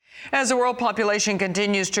As the world population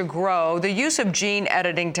continues to grow, the use of gene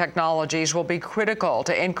editing technologies will be critical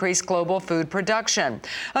to increase global food production.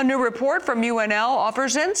 A new report from UNL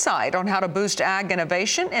offers insight on how to boost ag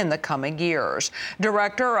innovation in the coming years.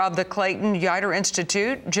 Director of the Clayton Yeutter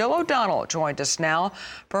Institute, Jill O'Donnell, joined us now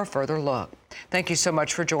for a further look. Thank you so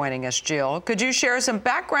much for joining us, Jill. Could you share some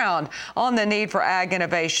background on the need for ag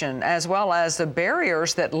innovation as well as the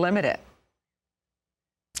barriers that limit it?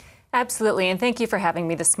 Absolutely, and thank you for having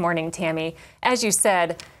me this morning, Tammy. As you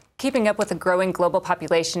said, keeping up with a growing global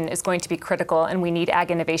population is going to be critical, and we need ag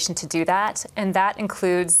innovation to do that. And that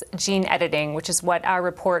includes gene editing, which is what our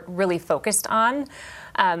report really focused on.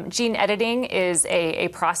 Gene editing is a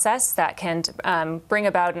process that can bring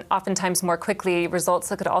about, and oftentimes more quickly, results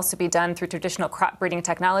that could also be done through traditional crop breeding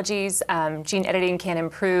technologies. Gene editing can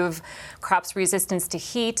improve crops' resistance to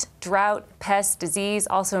heat, drought, pests, disease,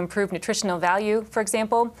 also improve nutritional value, for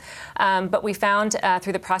example. But we found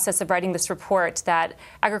through the process of writing this report that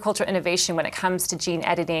agricultural innovation when it comes to gene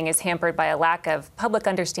editing is hampered by a lack of public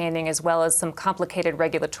understanding as well as some complicated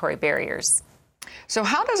regulatory barriers. So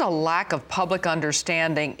how does a lack of public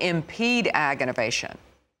understanding impede ag innovation?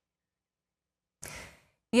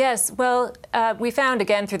 Yes, well, we found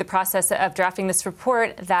again through the process of drafting this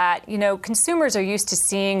report that, consumers are used to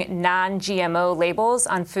seeing non-GMO labels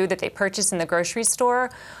on food that they purchase in the grocery store,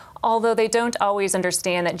 although they don't always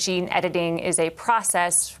understand that gene editing is a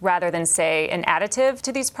process rather than, say, an additive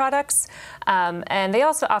to these products. And they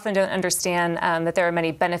also often don't understand that there are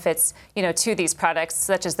many benefits, to these products,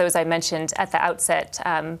 such as those I mentioned at the outset,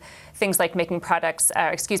 things like making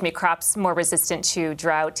crops more resistant to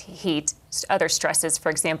drought, heat, other stresses,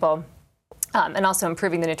 for example. And also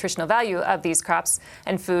improving the nutritional value of these crops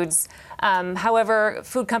and foods. However,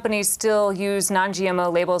 food companies still use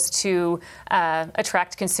non-GMO labels to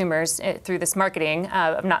attract consumers through this marketing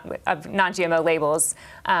of non-GMO labels.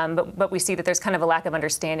 But we see that there's kind of a lack of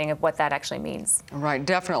understanding of what that actually means. Right,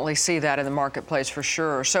 definitely see that in the marketplace for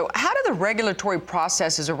sure. So how do the regulatory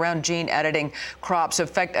processes around gene editing crops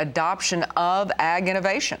affect adoption of ag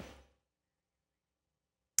innovation?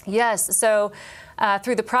 Yes, so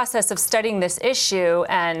through the process of studying this issue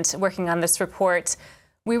and working on this report,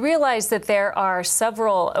 we realized that there are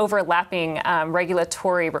several overlapping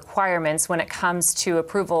regulatory requirements when it comes to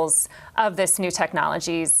approvals of this new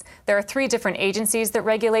technologies. There are 3 different agencies that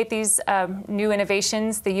regulate these new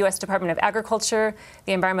innovations: the U.S. Department of Agriculture,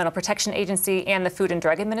 the Environmental Protection Agency, and the Food and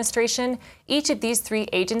Drug Administration. Each of these 3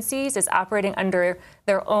 agencies is operating under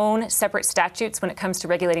their own separate statutes when it comes to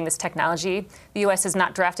regulating this technology. The U.S. has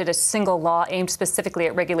not drafted a single law aimed specifically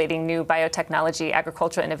at regulating new biotechnology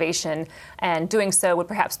agricultural innovation, and doing so would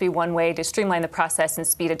perhaps be one way to streamline the process and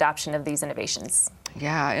speed adoption of these innovations.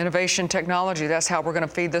 Yeah, innovation technology, that's how we're going to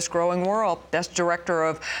feed this growing world. That's Director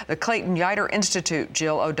of the Clayton Yeutter Institute,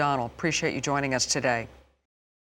 Jill O'Donnell. Appreciate you joining us today.